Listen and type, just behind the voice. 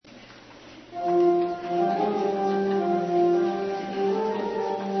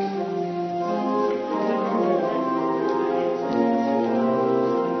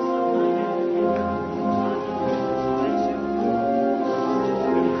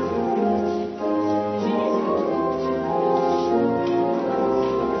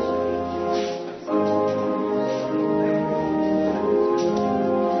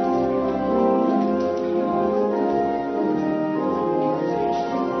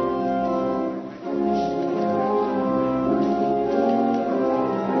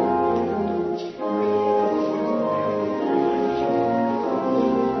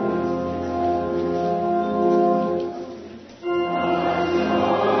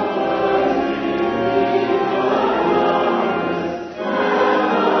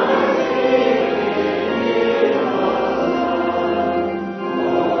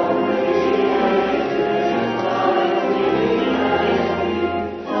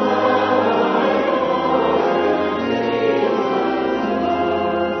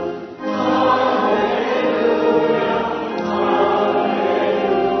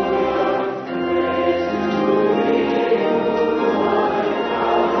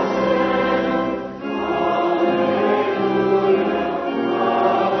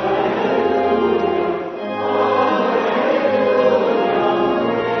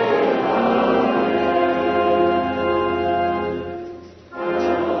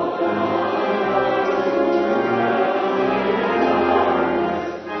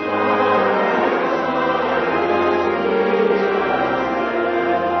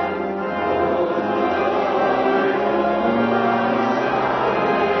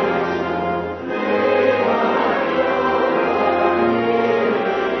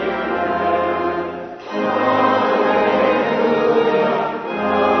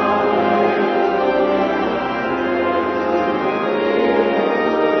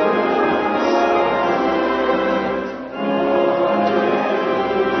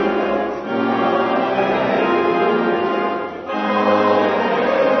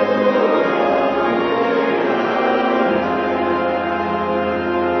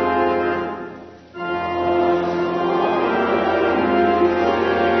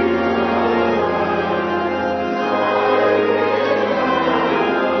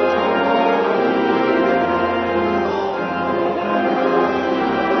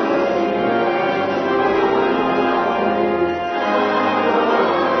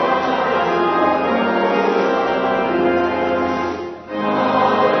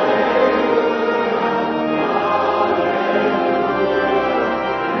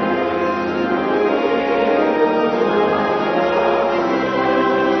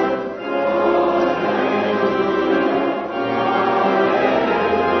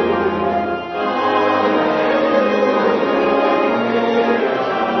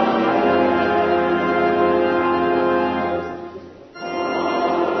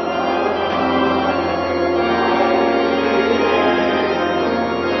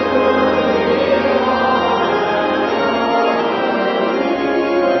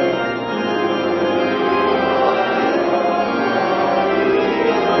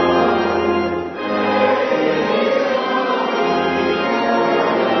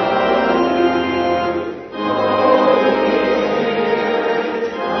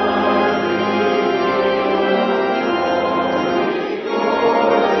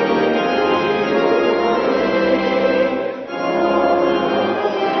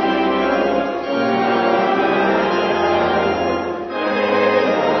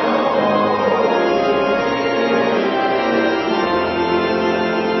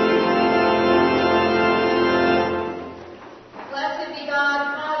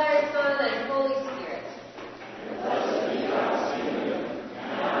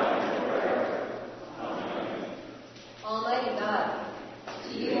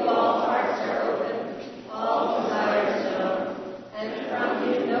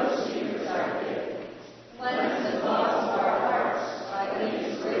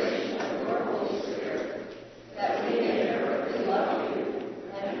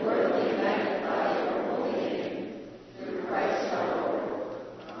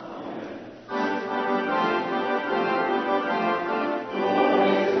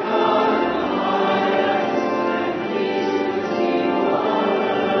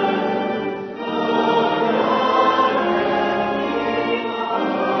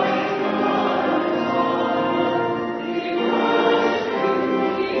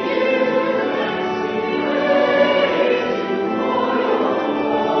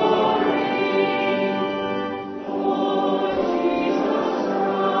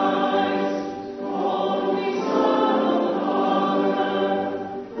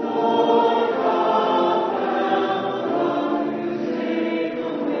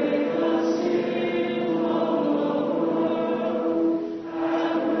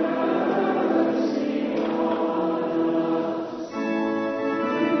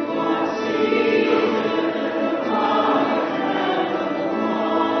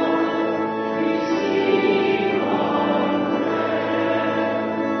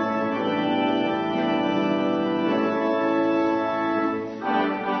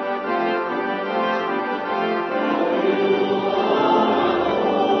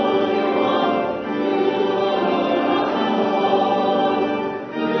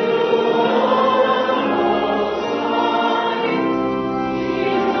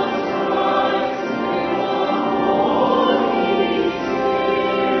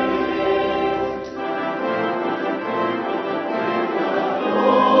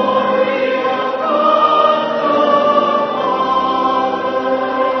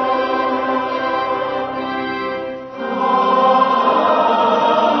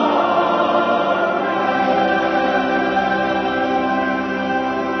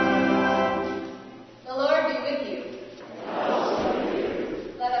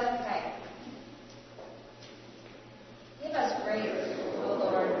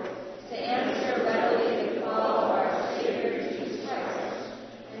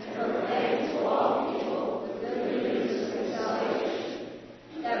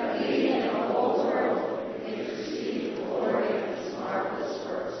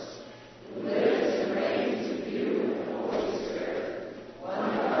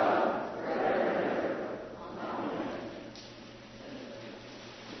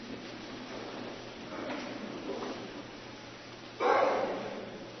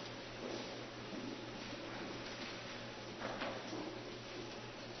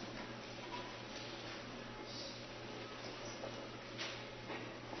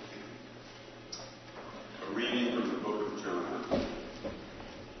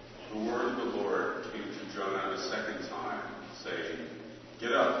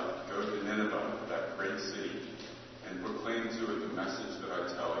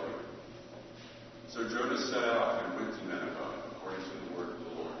So Jonah set out and went to Nineveh, according to the word of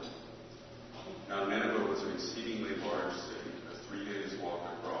the Lord. Now Nineveh was an exceedingly large city, a 3 days' walk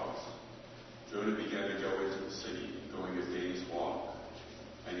across. Jonah began to go into the city, going a day's walk.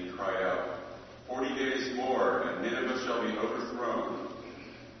 And he cried out, 40 days more, and Nineveh shall be overthrown.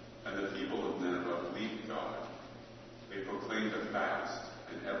 And the people of Nineveh believed God. They proclaimed a fast,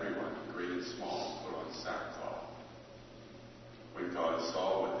 and everyone, great and small, put on sackcloth. When God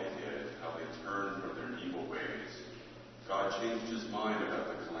saw what they did, how they turned from their evil ways, God changed his mind about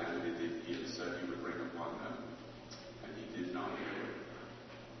the calamity that he had said he would bring upon them, and he did not do it.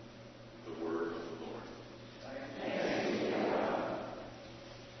 The word of the Lord. Thanks be to God.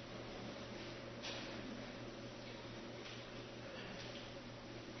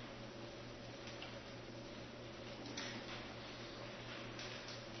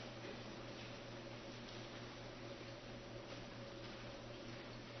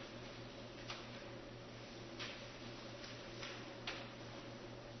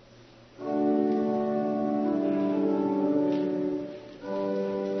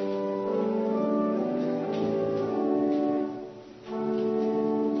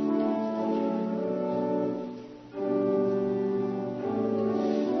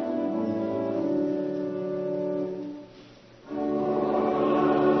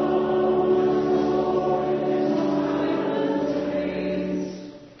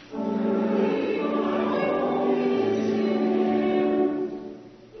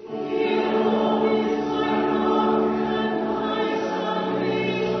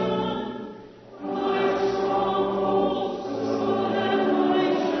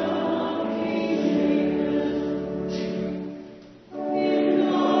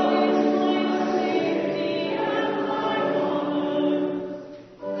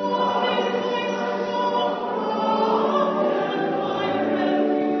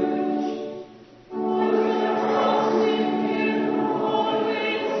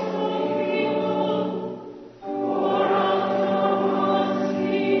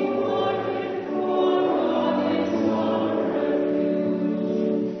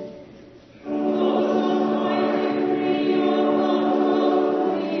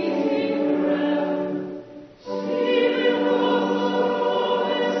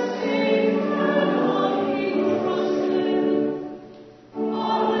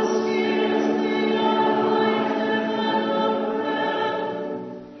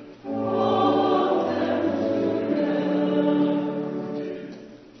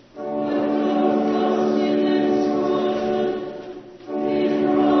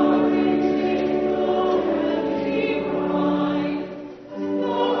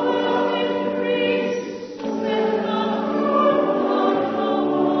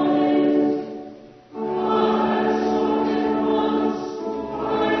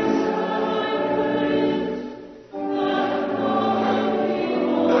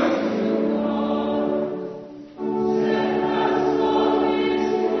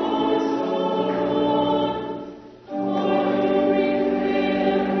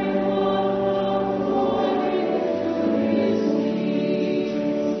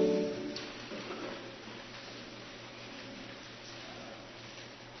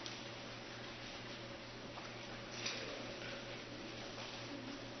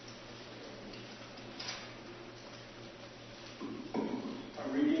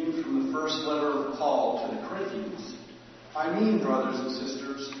 First letter of Paul to the Corinthians. I mean, brothers and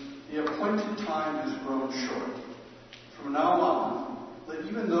sisters, the appointed time has grown short. From now on, let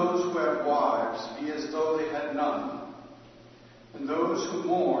even those who have wives be as though they had none, and those who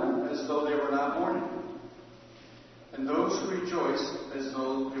mourn as though they were not mourning, and those who rejoice as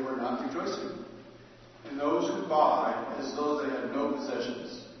though they were not rejoicing, and those who buy as though they had no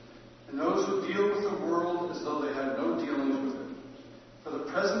possessions, and those who deal with the world as though they had no dealings with it. For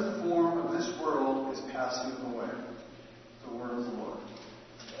the present form of this world is passing away. The word of the Lord.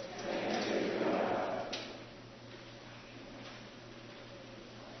 Thanks be to God.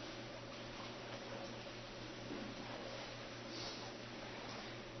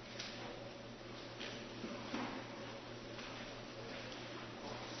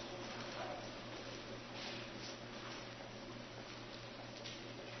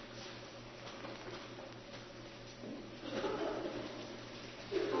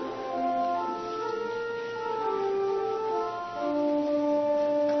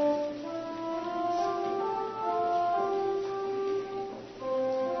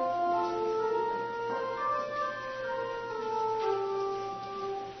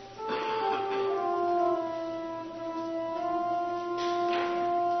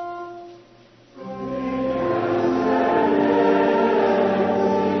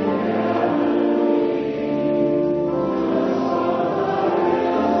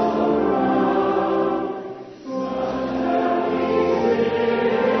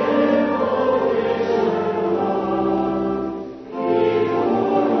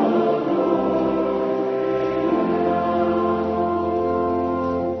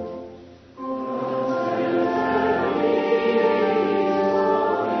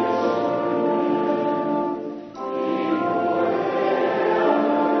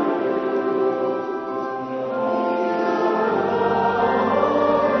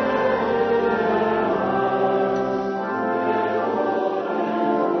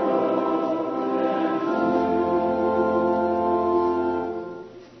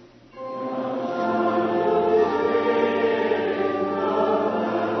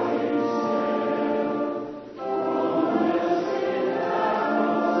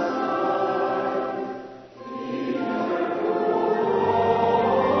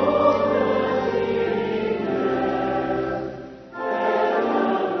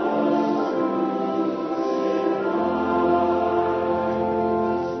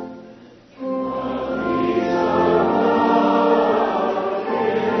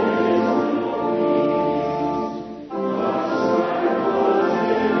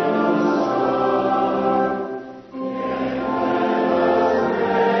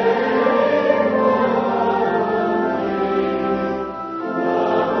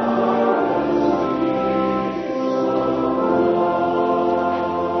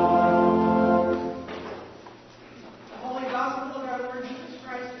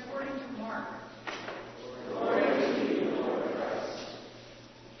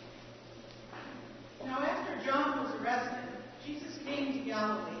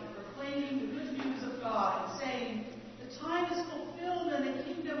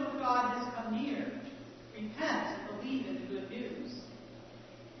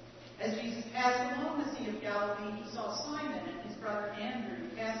 Galilee, he saw Simon and his brother Andrew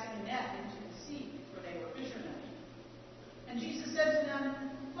casting a net into the sea, for they were fishermen. And Jesus said to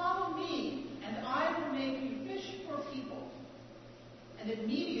them, "Follow me, and I will make you fish for people." And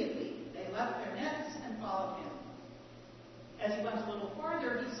immediately they left their nets and followed him. As he went a little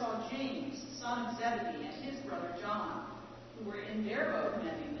farther, he saw James, son of Zebedee, and his brother John, who were in their boat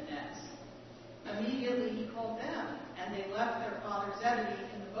mending the nets. Immediately he called them, and they left their father Zebedee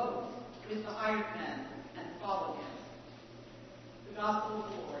in the boat with the hired men and followed him. The Gospel of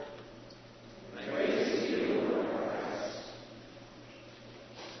the Lord. Praise to you, Lord Christ.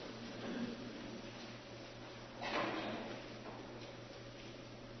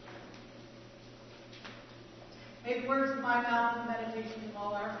 May the words of my mouth and the meditations of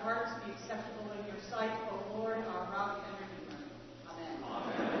all our hearts be acceptable in your sight, O Lord, our rock and redeemer. Amen.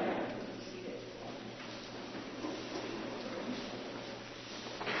 Amen.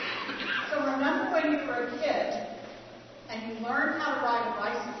 So remember when you were a kid and you learned how to ride a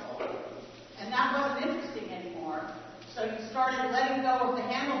bicycle, and that wasn't interesting anymore, so you started letting go of the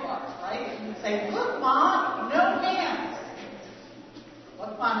handlebars, right? And you'd say, "Look, Mom, no hands."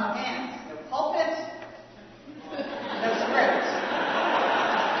 Look, Mom, no hands. No pulpit. No script.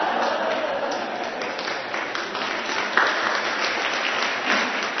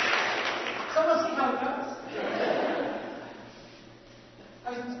 So we'll see how it goes. I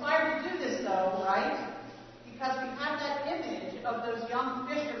was inspired to do this, though, right? Because we have that image of those young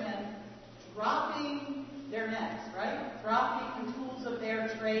fishermen dropping their nets, right? Dropping the tools of their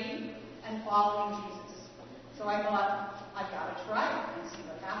trade and following Jesus. So I thought, I've got to try it and see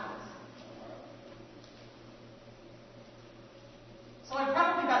what happens. So I've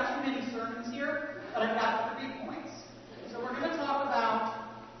probably got too many sermons here, but I've got 3 points. So we're going to talk about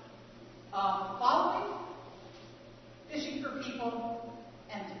following, fishing for people,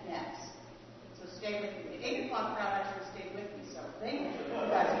 and nets. So stay with me. The 8 o'clock crowd actually stayed with me, so thank you. You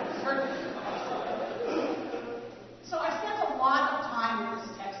guys are certainly. So I spent a lot of time with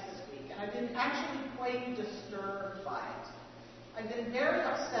this text this week, and I've been actually quite disturbed by it. I've been very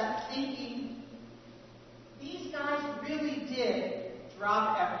upset thinking these guys really did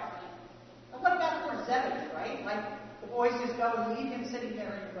drop everything. And what about poor Zebedee, right? Like, the boys just go and leave him sitting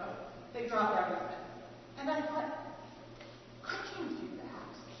there in the boat. They drop everything. And I thought, I can't do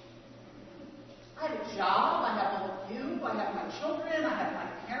that. I have a job, I have all of you, I have my children, I have my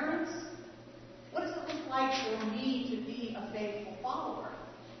parents. What does it look like for me to be a faithful follower?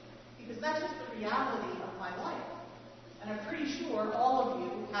 Because that's just the reality of my life. And I'm pretty sure all of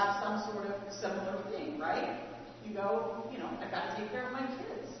you have some sort of similar thing, right? You go, I've got to take care of my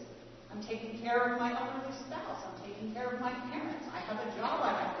kids. I'm taking care of my elderly spouse. I'm taking care of my parents. I have a job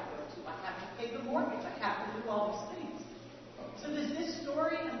I have to go to. I have to pay the mortgage. I have to do all these things. So does this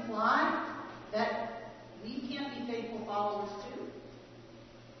story imply that we can't be faithful followers too?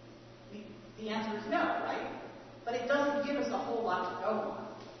 The answer is no, right? But it doesn't give us a whole lot to go on.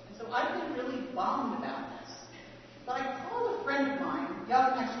 And so I've been really bummed about this. But I called a friend of mine,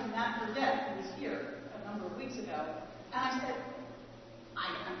 actually Matt Burdett, who was here a number of weeks ago, and I said, I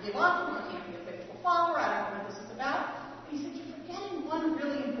give up, I can't be a faithful follower, I don't know what this is about. And he said, you're forgetting one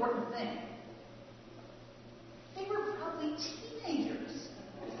really important thing. They were probably teenagers.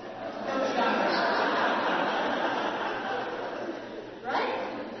 Those young right?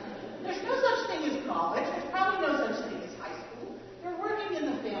 There's no such thing as college. There's probably no such thing as high school. They're working in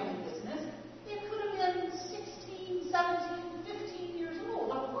the family business. They could have been 16, 17, 15 years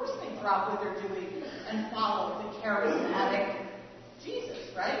old. Of course they drop what they're doing and follow the charismatic Jesus,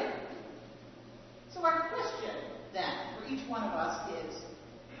 right? So our question then for each one of us is,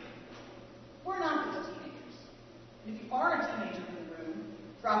 we're not just teenagers. And if you are a teenager in the room,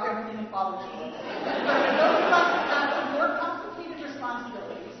 drop everything and follow Jesus. But for those of us who have some more complicated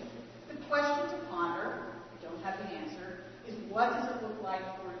responsibilities, the question to ponder, I don't have the answer, is what does it look like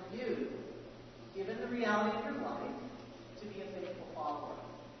for you, given the reality of your life, to be a faithful follower?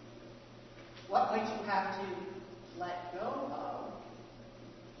 What might you have to let go of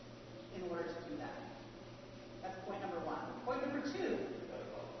in order to do that? That's point number 1. Point number 2,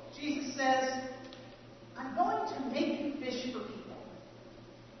 Jesus says, I'm going to make you fish for people.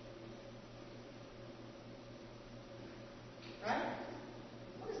 Right?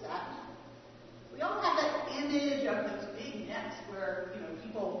 What does that mean? We all have that image of those big nets where,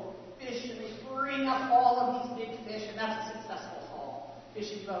 people fish and they bring up all of these big fish, and that's a successful haul.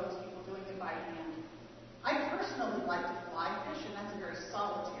 Fishing boats, people doing it by hand. I personally like to fly fish, and that's a very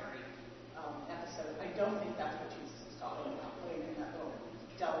solitary episode. I don't think that's what Jesus is talking about, putting in that little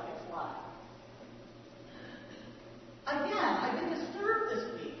delicate fly. Again, I've been disturbed this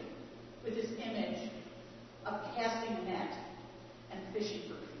week with this image of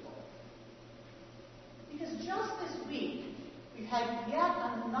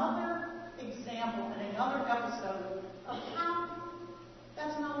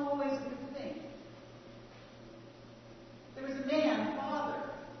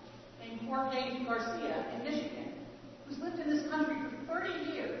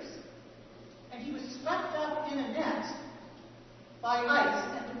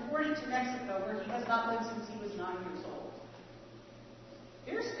deported to Mexico, where he has not lived since he was 9 years old.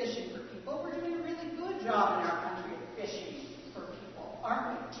 There's fishing for people. We're doing a really good job in our country of fishing for people,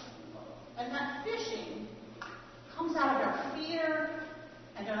 aren't we? And that fishing comes out of our fear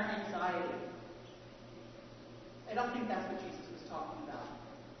and our anxiety. I don't think that's what Jesus was talking about.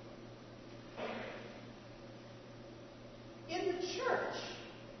 In the church,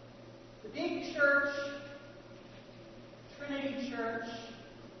 the big church, Trinity Church,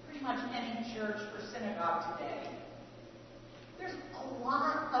 pretty much any church or synagogue today, there's a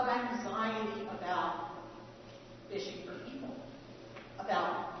lot of anxiety about fishing for people,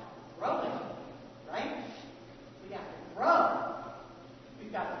 about growing, right? We have to grow.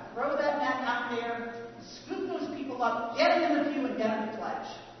 We've got to throw that net out there, scoop those people up, get them in the pew, and get them to pledge.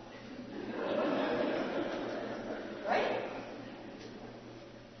 Right?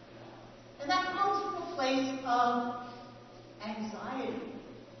 And that comes from a place of anxiety.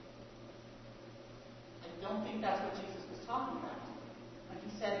 I don't think that's what Jesus was talking about when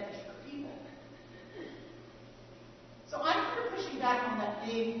he said fish for people. So I'm kind of pushing back on that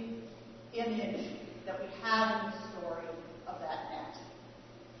big image that we have in the story of that net.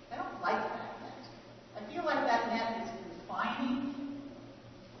 I don't like that net. I feel like that net is confining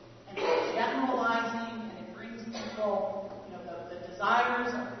and it's generalizing, and it brings people, the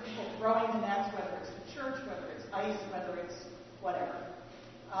desires of the people throwing the nets, whether it's the church, whether it's ICE, whether it's whatever.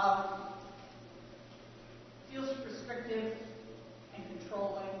 Feels restrictive and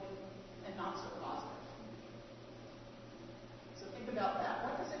controlling and not so positive. So think about that.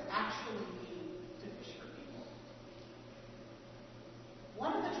 What does it actually mean to fish for people?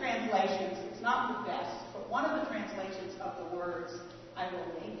 One of the translations, it's not the best, but one of the translations of the words, I will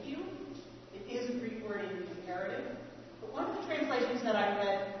make you, it is a Greek word in the imperative, but one of the translations that I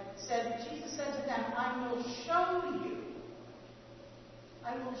read said, Jesus said to them, I will show you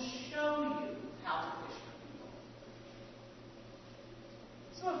how to fish for people.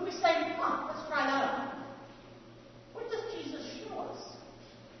 So if we say, come on, let's try that out. What does Jesus show us?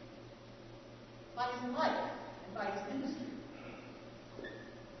 By his life and by his ministry.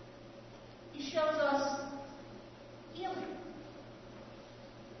 He shows us healing.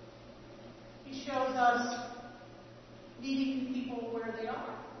 He shows us meeting people where they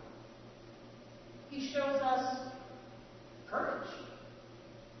are. He shows us courage.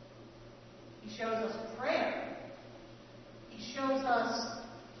 He shows us prayer. He shows us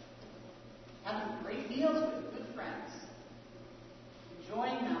having great meals with good friends,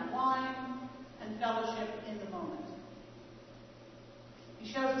 enjoying that wine and fellowship in the moment.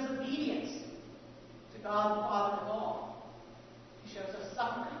 He shows us obedience to God the Father of all. He shows us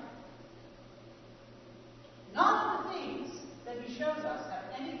suffering. None of the things that he shows us have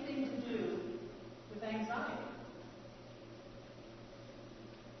anything to do with anxiety.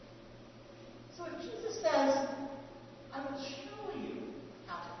 So if Jesus says, I will show you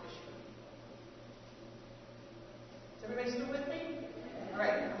how to fish for people. Is everybody still with me? All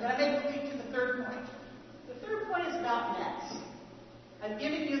right, I'm going to make the leap to the third point. The third point is about nets. I've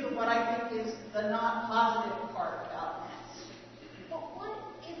given you what I think is the not positive part about nets. But what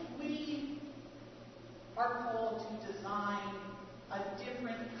if we are called to design a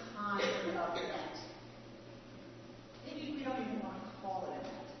different kind of net? Maybe we don't even want to call it a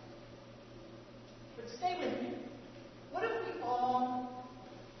net. But stay with me. What if we all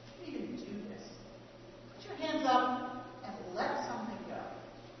even do this? Put your hands up and let something go.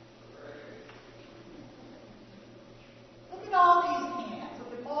 Look at all these hands.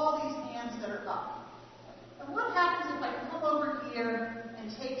 Look at all these hands that are up. And what happens if I come over here and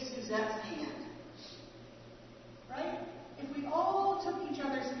take Suzette's hand? Right? If we all took each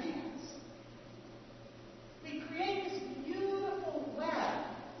other's hands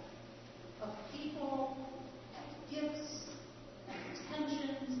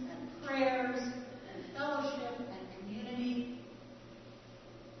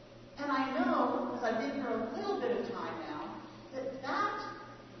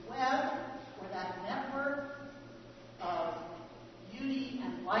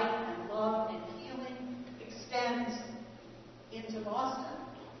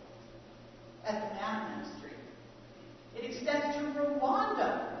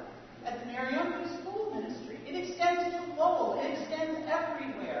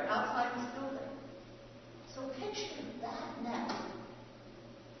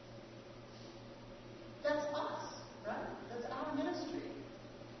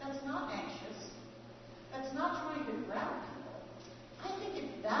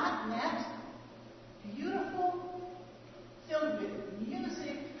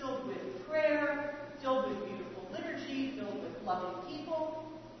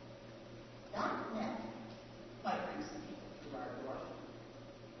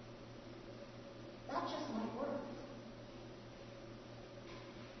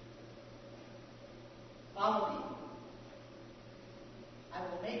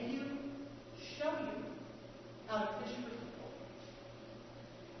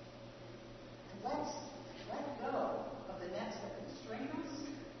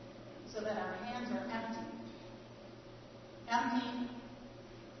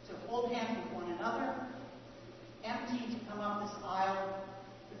hold hands with one another, empty to come up this aisle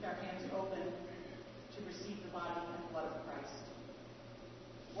with our hands open to receive the body and blood of Christ.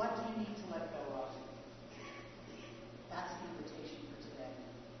 What do you need to let go of? That's the invitation for today.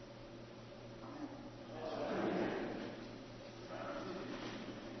 Amen.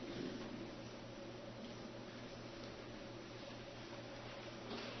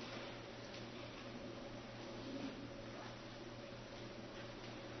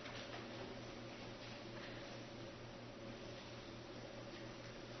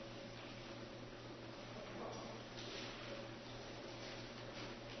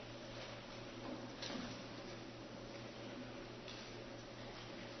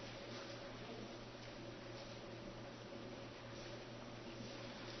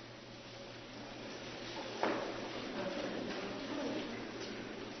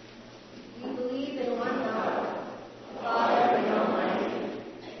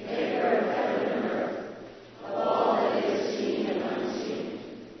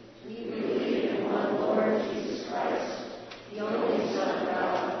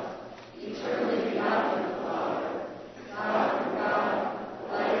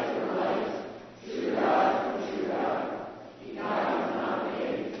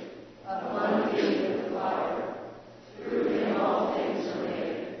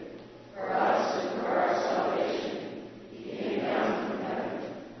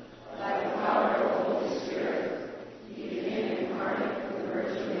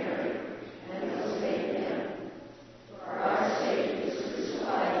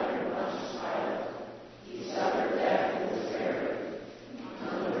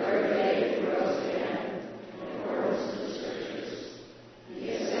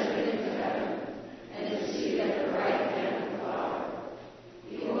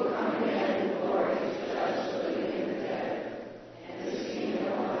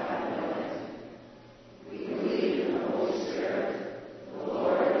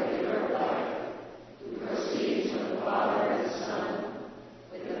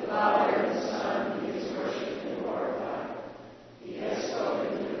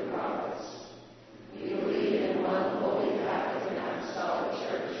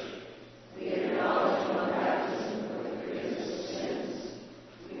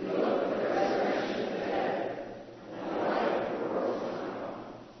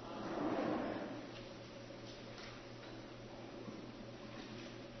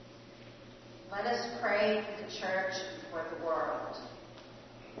 Let us pray for the church and for the world.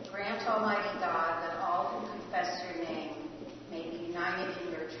 Grant, Almighty God, that all who confess your name may be united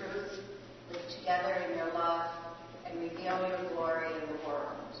in your truth, live together in your love, and reveal your glory in the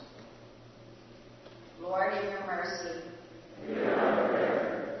world. Lord, in your mercy,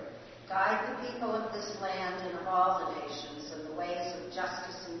 guide the people of this land and of all the nations in the ways of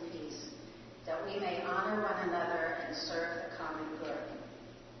justice and peace, that we may honor one another and serve the common good.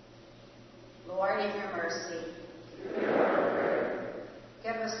 Lord, in your mercy,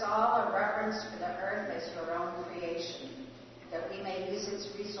 give us all a reverence for the earth as your own creation, that we may use its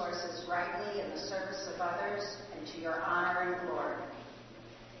resources rightly in the service of others and to your honor and glory.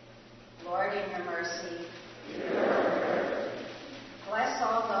 Lord, in your mercy, bless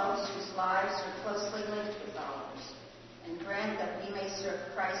all those whose lives are closely linked with ours, and grant that we may serve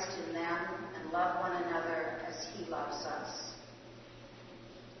Christ in them and love one another as he loves us.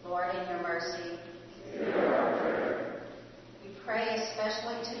 Lord, in your mercy, we pray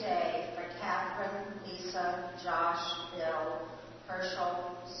especially today for Catherine, Lisa, Josh, Bill,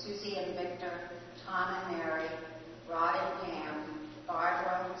 Herschel, Susie and Victor, Tom and Mary, Rod and Pam,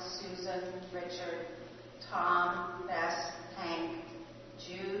 Barbara, Susan, Richard, Tom, Bess, Hank,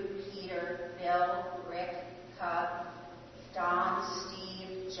 Jude, Peter, Bill, Rick, Cub, Don,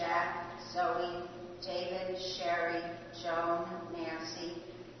 Steve, Jack, Zoe, David, Sherry, Joan, Nancy,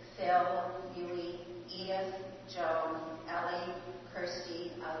 Phil, Huey, Edith, Joan, Ellie,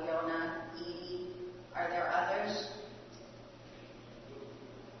 Kirsty, Aliona, Edie. Are there others?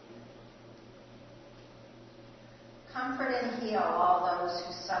 Comfort and heal all those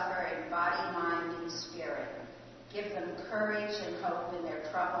who suffer in body, mind, and spirit. Give them courage and hope in their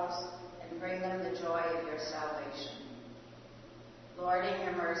troubles, and bring them the joy of your salvation. Lord, in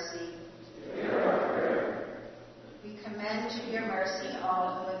your mercy, we commend to your mercy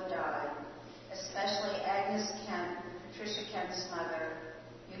all who have died, especially Agnes Kent, Patricia Kent's mother,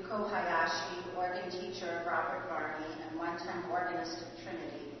 Yuko Hayashi, organ teacher of Robert Barney and one-time organist of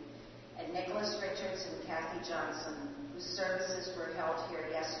Trinity, and Nicholas Richards and Kathy Johnson, whose services were held here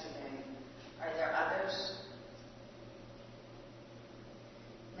yesterday. Are there others?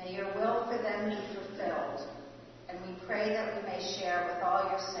 May your will for them be fulfilled, and we pray that we may share with all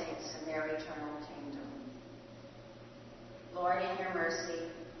your saints in their eternal kingdom. Lord, in your mercy.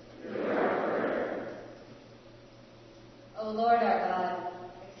 O Lord our God,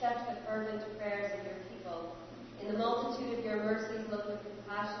 accept the fervent prayers of your people. In the multitude of your mercies, look with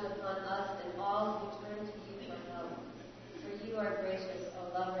compassion upon us and all who turn to you for help. For you are gracious,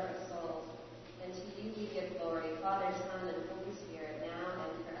 O lover of souls, and to you we give glory, Father, Son, and Holy Spirit, now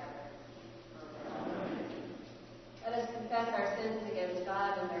and forever. Amen. Let us confess our sins against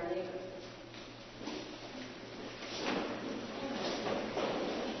God and our neighbor.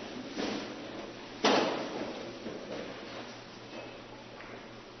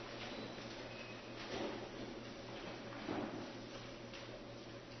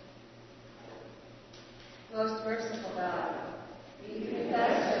 Most merciful God, we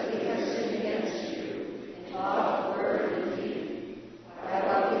confess that we have sinned against you in thought, word, and deed, by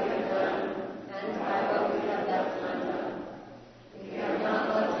what we have done and by what we have left undone. We have not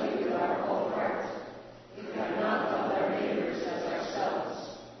loved you with our whole heart. We have not loved our neighbors as ourselves.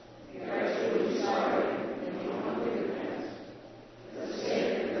 We are truly sorry and we humbly repent. For the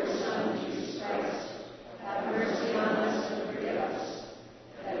sake of your Son, Jesus Christ, have mercy on us and forgive us,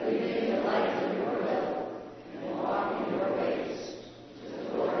 that we may delight in your will and walk in your ways, to the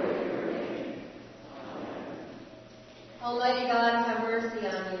glory of your name. Amen. Almighty God, have mercy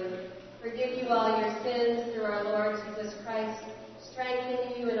on you. Forgive you all your sins through our Lord Jesus Christ,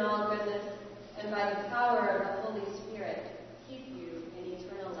 strengthen you in all goodness, and by the power of the Holy Spirit, keep you in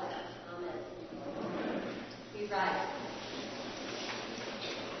eternal life. Amen. Please rise.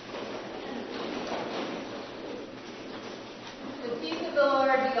 The peace of the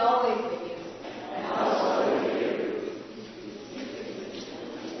Lord be always with you. And also with you.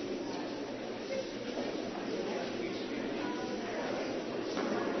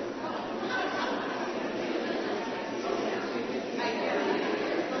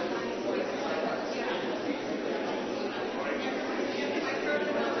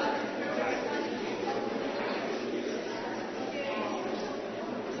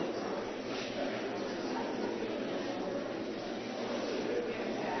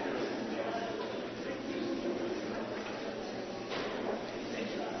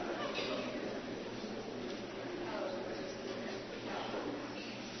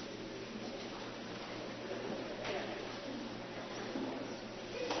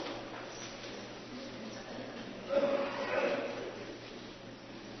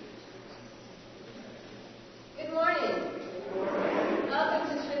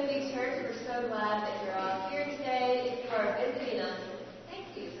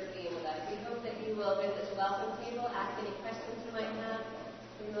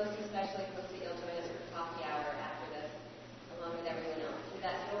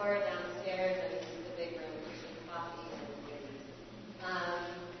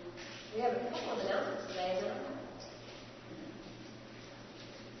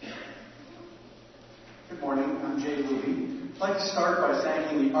 I'd like to start by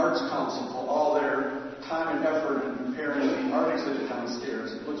thanking the Arts Council for all their time and effort in preparing the art exhibit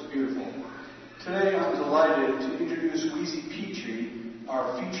downstairs. It looks beautiful. Today I'm delighted to introduce Wheezy Petrie,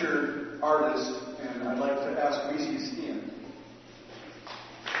 our featured artist, and I'd like to ask Wheezy to stand.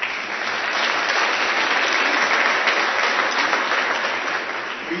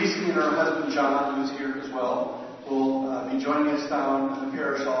 Wheezy and her husband John, who's here as well, will be joining us down in the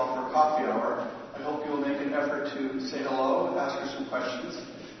parish hall for coffee hour. I hope you'll make an effort to say hello and ask her some questions.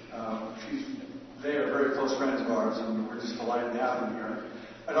 They are very close friends of ours, and we're just delighted to have them here.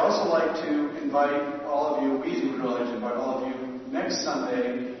 I'd also like to invite all of you, Wheezy would really like to invite all of you next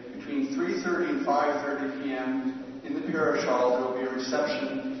Sunday between 3:30 and 5:30 p.m. in the parish hall. There will be a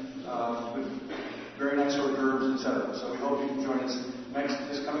reception with very nice hors d'oeuvres, etc. So we hope you can join us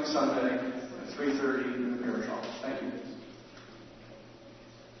this coming Sunday at 3:30 in the parish hall. Thank you.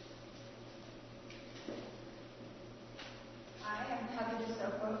 Hi, I'm Heather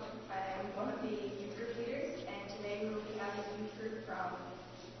DeSopo. I'm one of the youth group leaders, and today we will be having a youth group from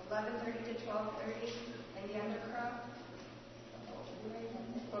 11:30 to 12:30 in the Undercroft.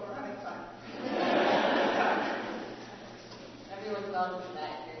 But we're having fun. Everyone's welcome to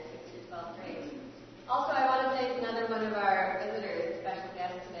that here, 6 through 12 grade. Also, I want to thank another one of our visitors, special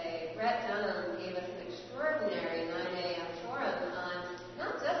guest today. Brett Dunham gave us an extraordinary 9 a.m. forum on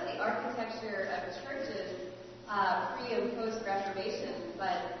not just the architecture of churches pre- and post-Reformation,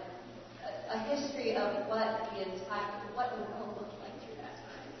 but a history of what the world looked like through that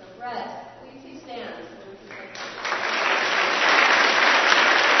time. So, Brett, will you please stand?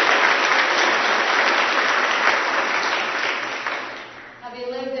 Having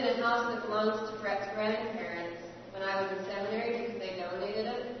lived in a house that belongs to Brett's grandparents when I was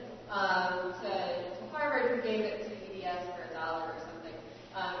to Harvard, who gave it to EDS for $1 or something.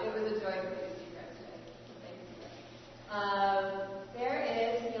 It was a joy for me to see Greg today. Thank you. There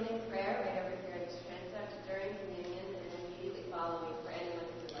is healing prayer right over here in this transept during communion and then immediately following for anyone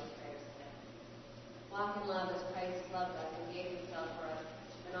who would like prayers today. Walk in love as Christ loved us and gave himself for us,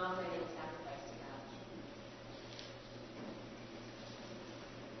 an offering and sacrifice to God.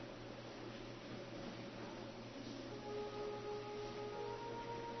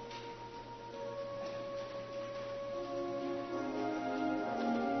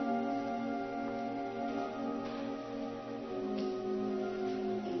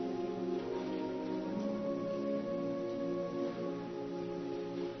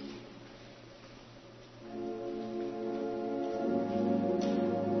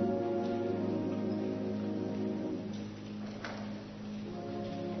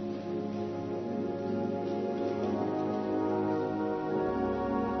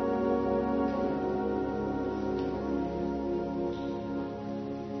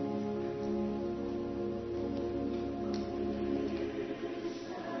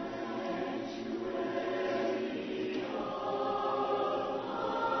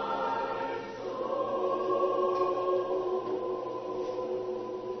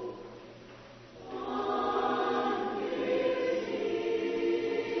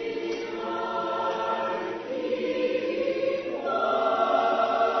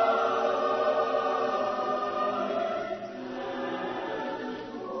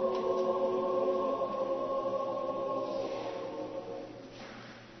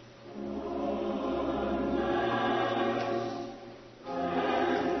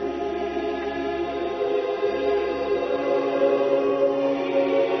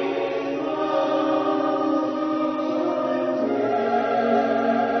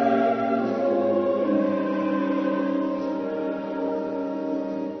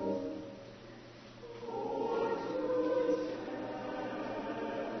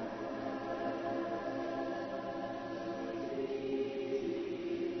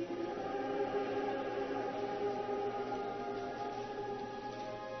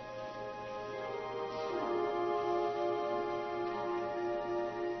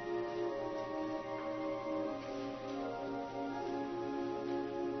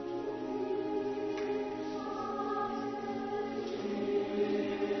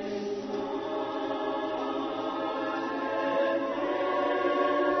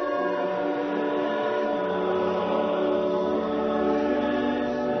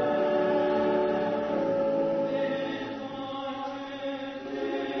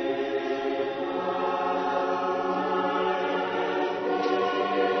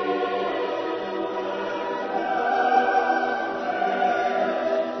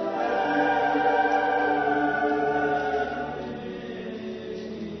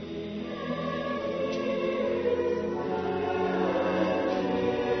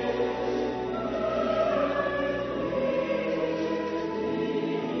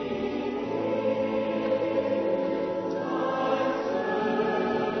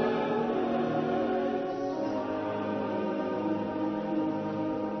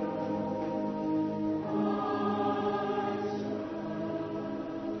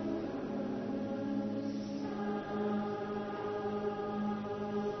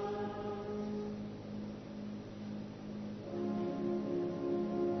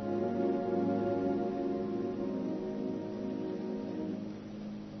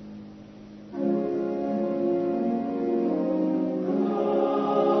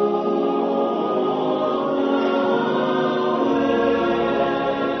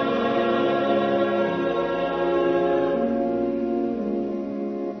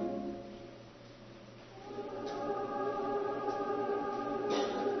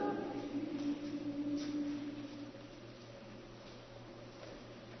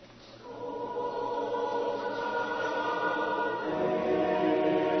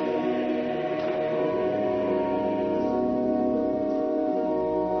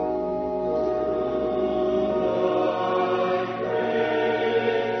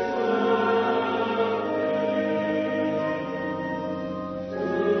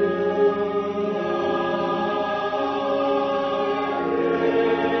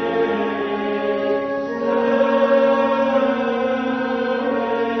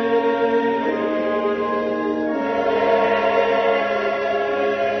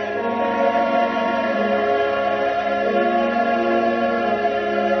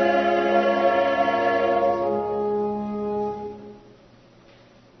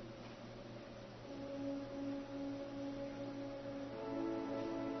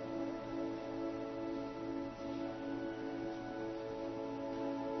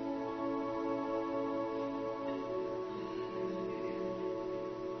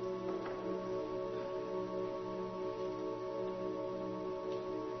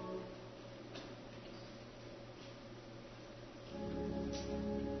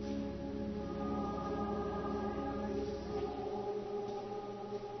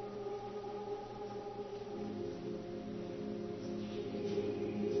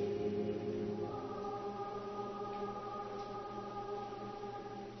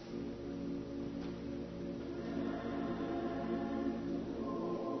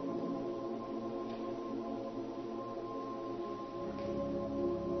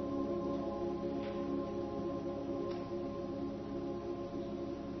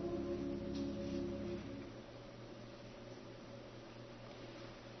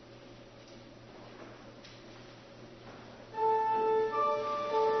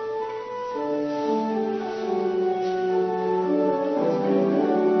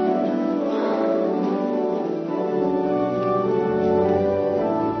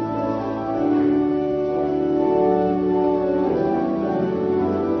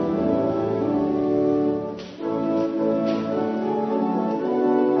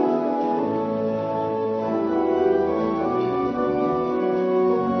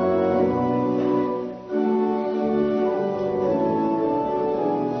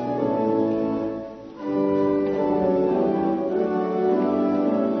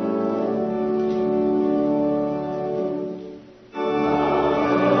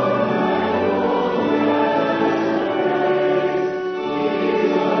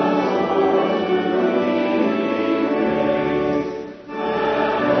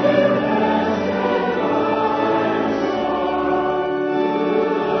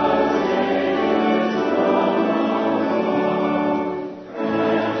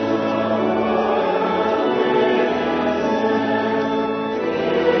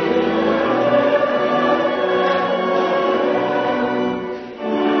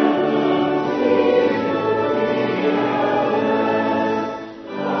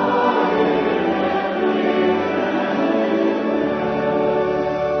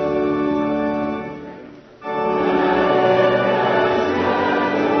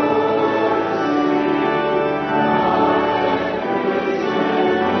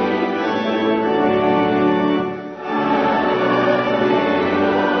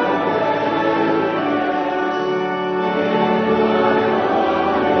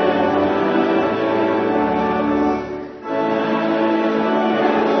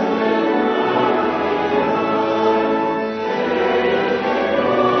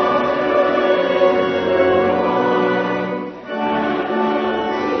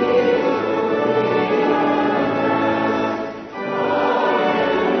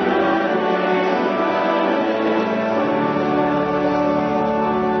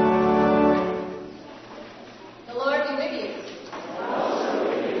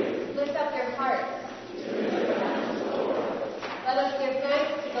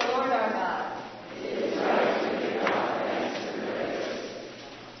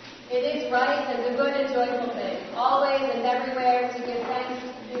 right and a good and joyful thing, always and everywhere to give thanks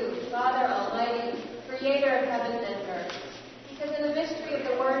to you, Father Almighty, Creator of heaven and earth. Because in the mystery of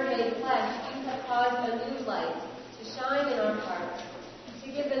the Word made flesh, you have caused a new light to shine in our hearts,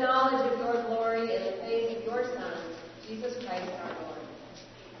 to give the knowledge of your glory and the praise of your Son, Jesus Christ our Lord.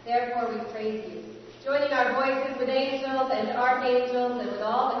 Therefore we praise you, joining our voices with angels and archangels and with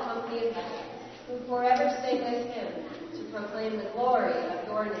all the company of heaven, who forever sing this hymn to proclaim the glory of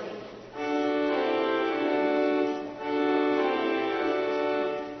your name.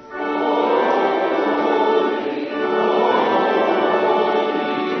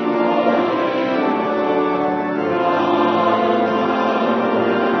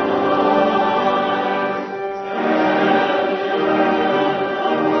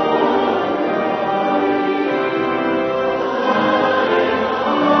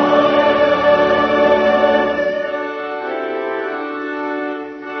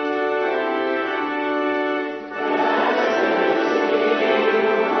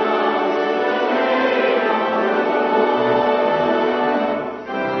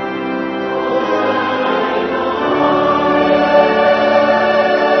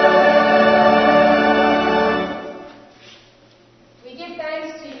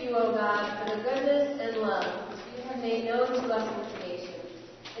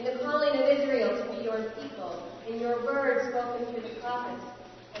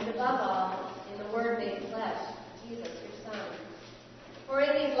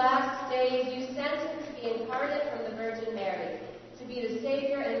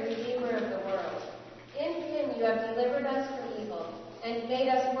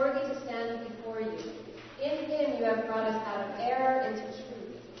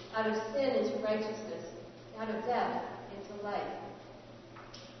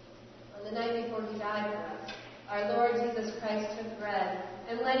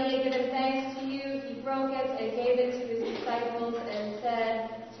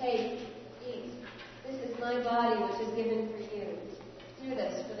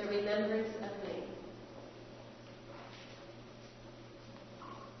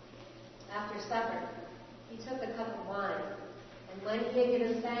 After supper, he took the cup of wine, and when he had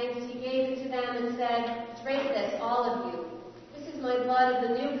given thanks, he gave it to them and said, "Drink this, all of you. This is my blood of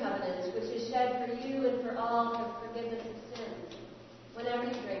the new covenant, which is shed for you and for all for forgiveness of sins. Whenever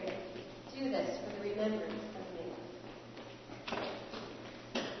you drink it, do this for the remembrance of me."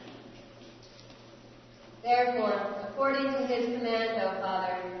 Therefore, according to his command, O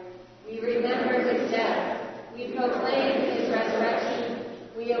Father, we remember his death, we proclaim his resurrection,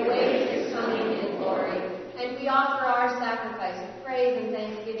 we await his coming in glory, and we offer our sacrifice of praise and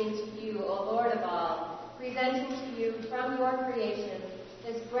thanksgiving to you, O Lord of all, presenting to you from your creation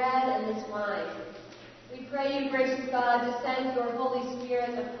this bread and this wine. We pray you, gracious God, to send your Holy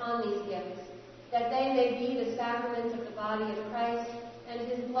Spirit upon these gifts, that they may be the sacrament of the body of Christ and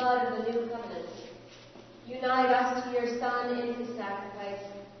his blood of the new covenant. Unite us to your Son in his sacrifice,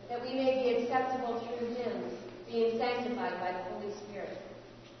 that we may be acceptable through him, being sanctified by the Holy Spirit.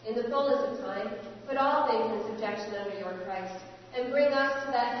 In the fullness of time, put all things in subjection under your Christ, and bring us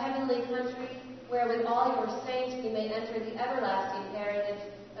to that heavenly country where with all your saints we may enter the everlasting heritage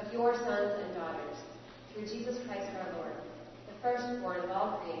of your sons and daughters. Through Jesus Christ our Lord, the firstborn of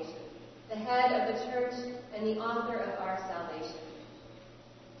all creation, the head of the church and the author of our salvation.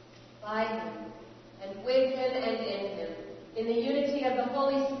 By him, and with him and in him, in the unity of the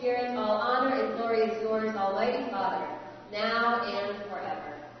Holy Spirit, all honor and glory is yours, Almighty Father, now and forever.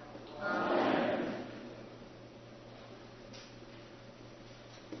 Amen.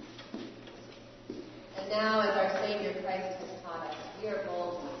 And now, as our Savior Christ has taught us, we are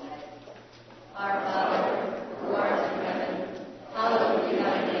bold to say, Our Father, who art in heaven, hallowed be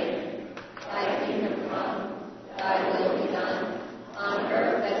thy name. Thy kingdom come, thy will be done, on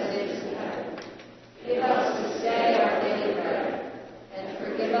earth as it is in heaven. Give us this day our daily bread, and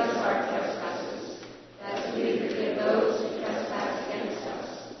forgive us our trespasses, as we forgive those who trespass against us.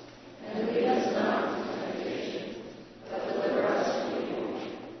 And lead us not into temptation, but deliver us from evil.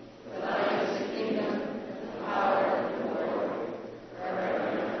 For thine is the kingdom, and the power, and the glory, forever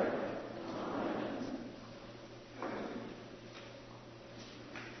and ever.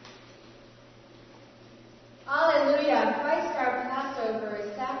 Amen. Alleluia! Christ our Passover is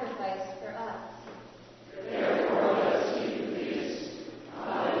sacrificed for us. Therefore let us keep the feast.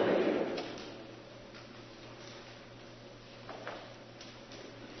 Alleluia.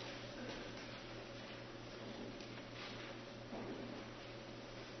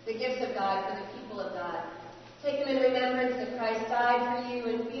 The gifts of God for the people of God. Take them in remembrance that Christ died for you,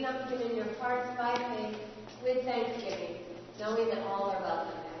 and feed on him in your hearts by faith with thanksgiving, knowing that all are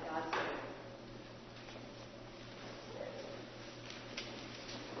welcome at God's table.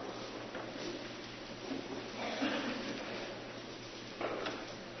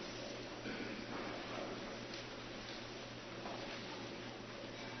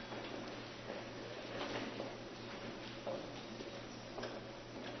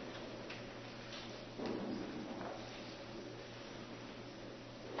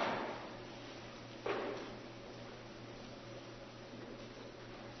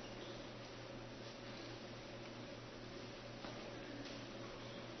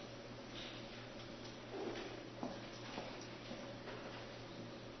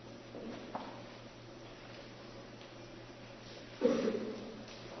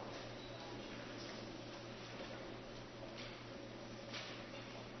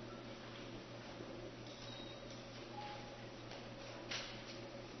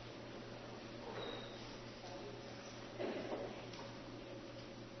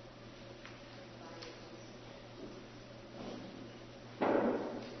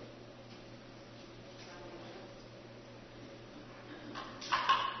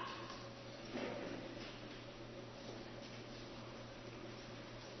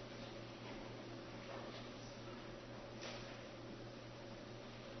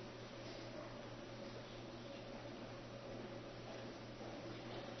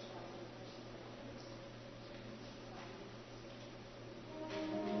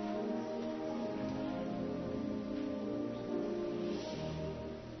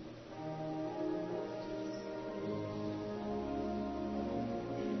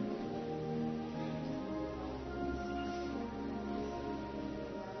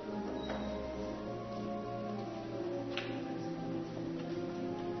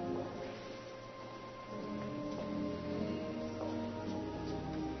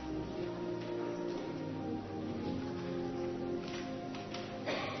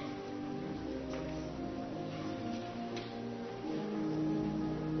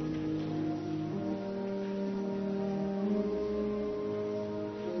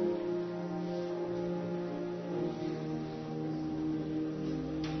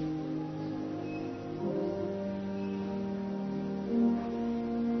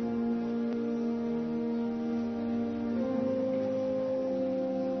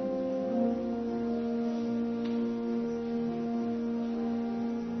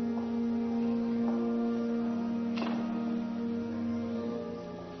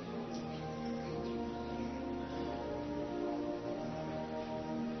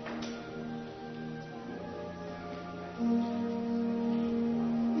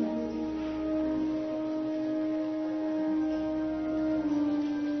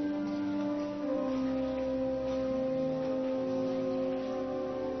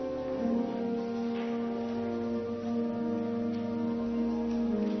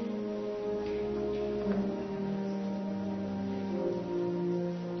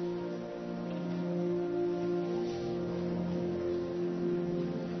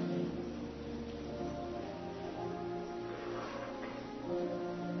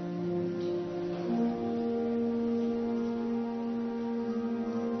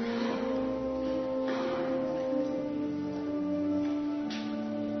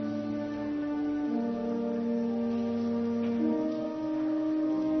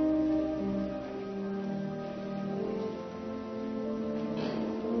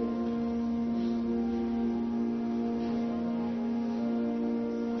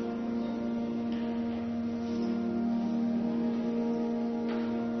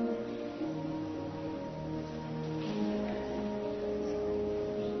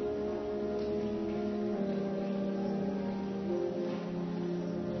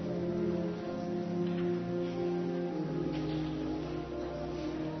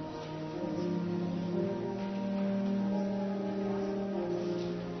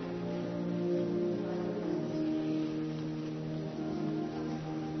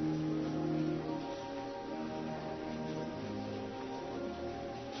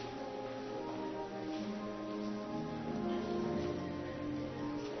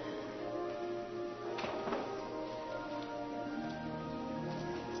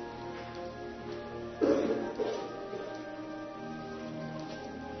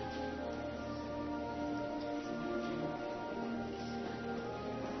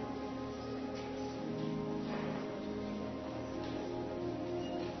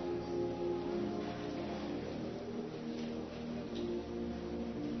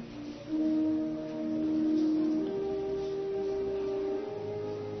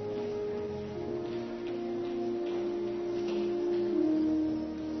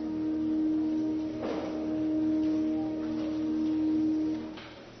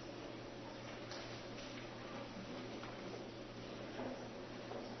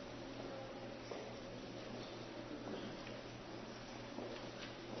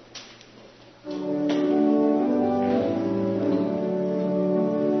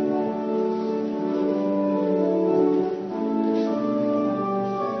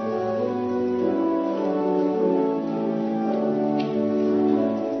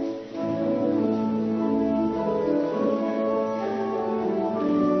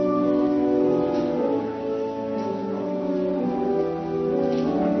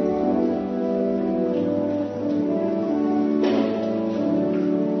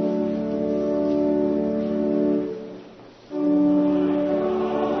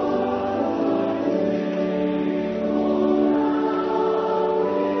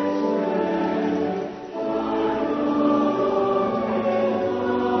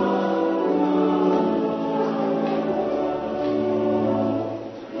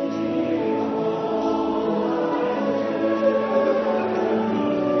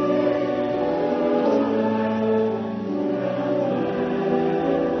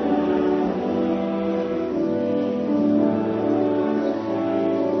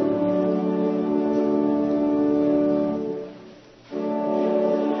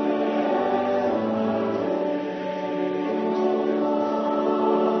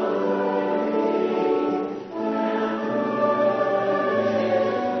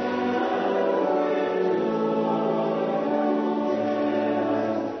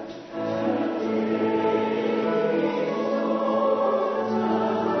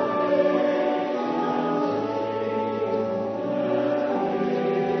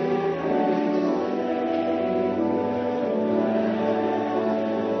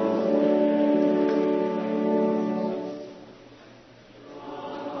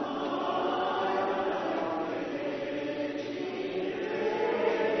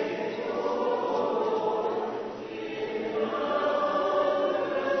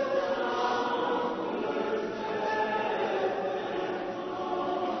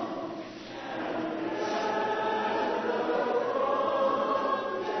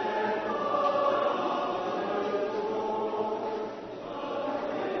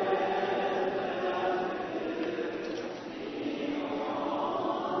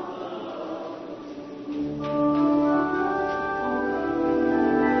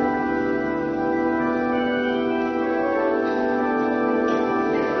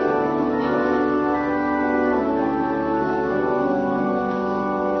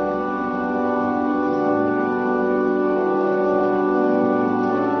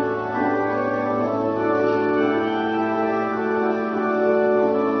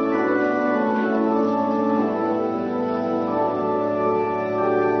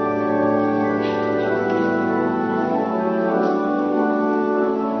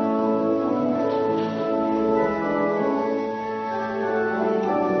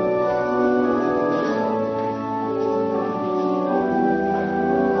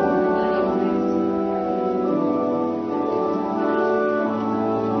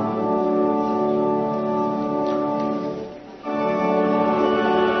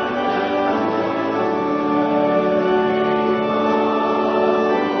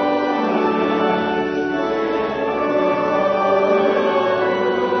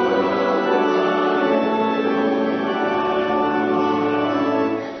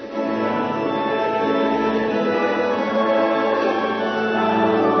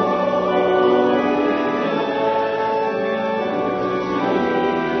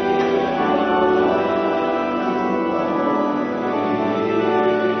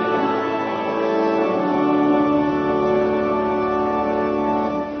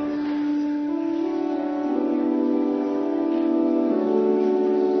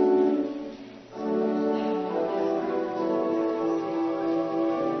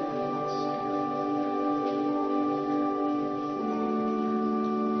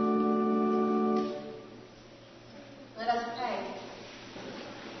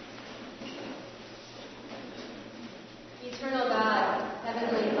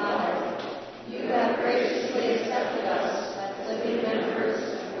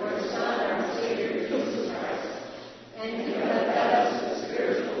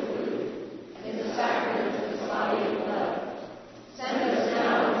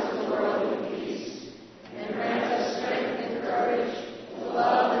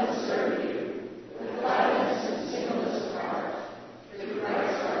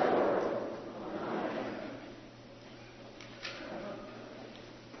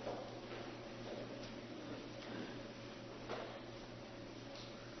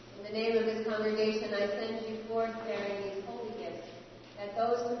 congregation, I send you forth bearing these holy gifts, that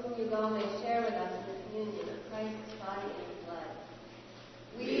those to whom you go may share with us in the communion of Christ's body and blood.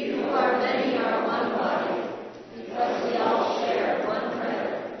 We who are many are one body, because we all share one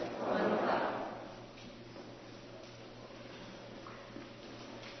bread, one cup.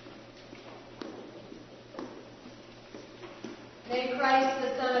 May Christ,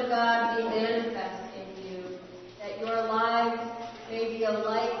 the Son of God, be manifest in you, that your lives may be a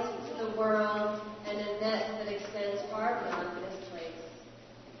light to the world and a net that extends far beyond this place.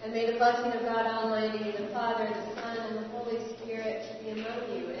 And may the blessing of God Almighty, the Father, the Son, and the Holy Spirit be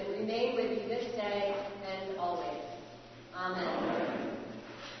among you and remain with you this day and always. Amen.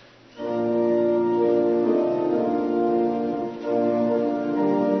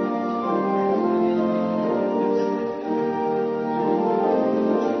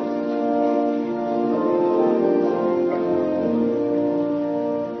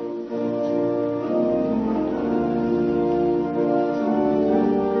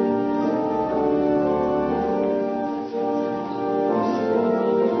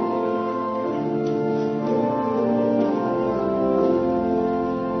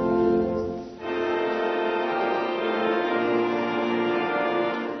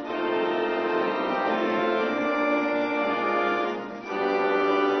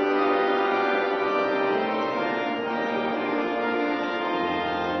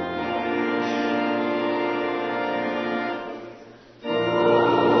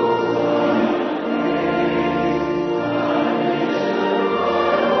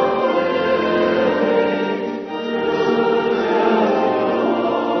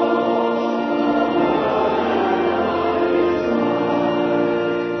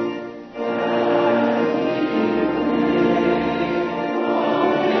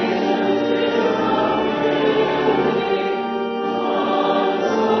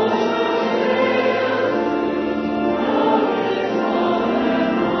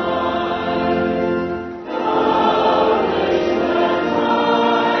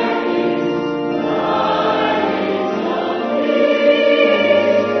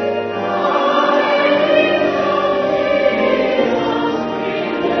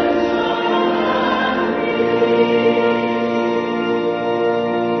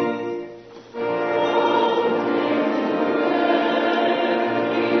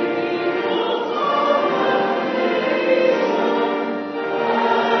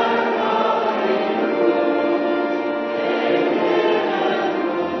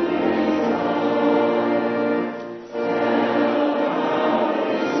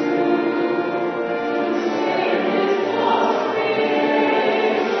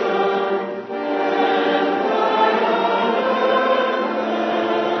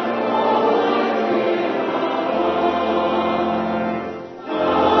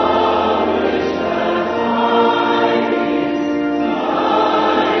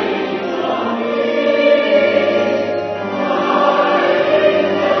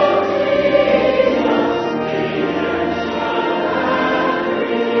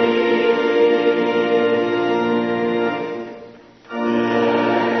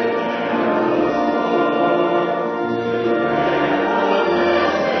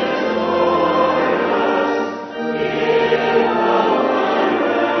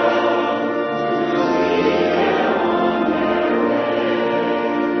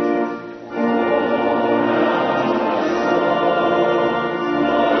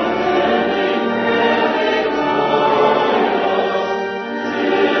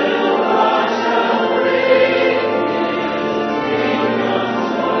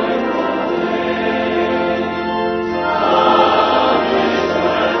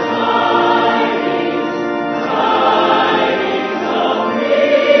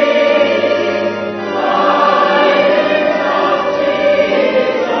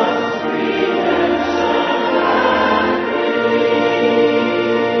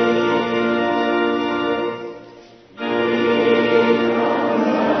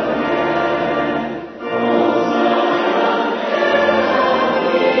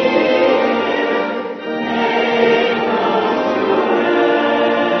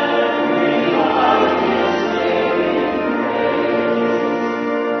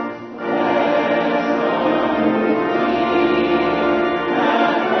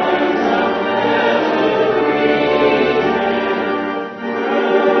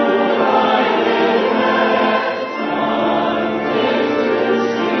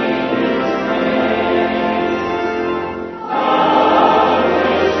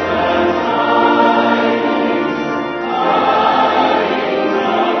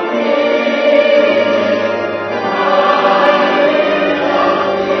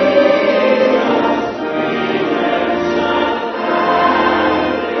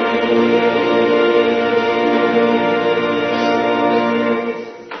 Amen.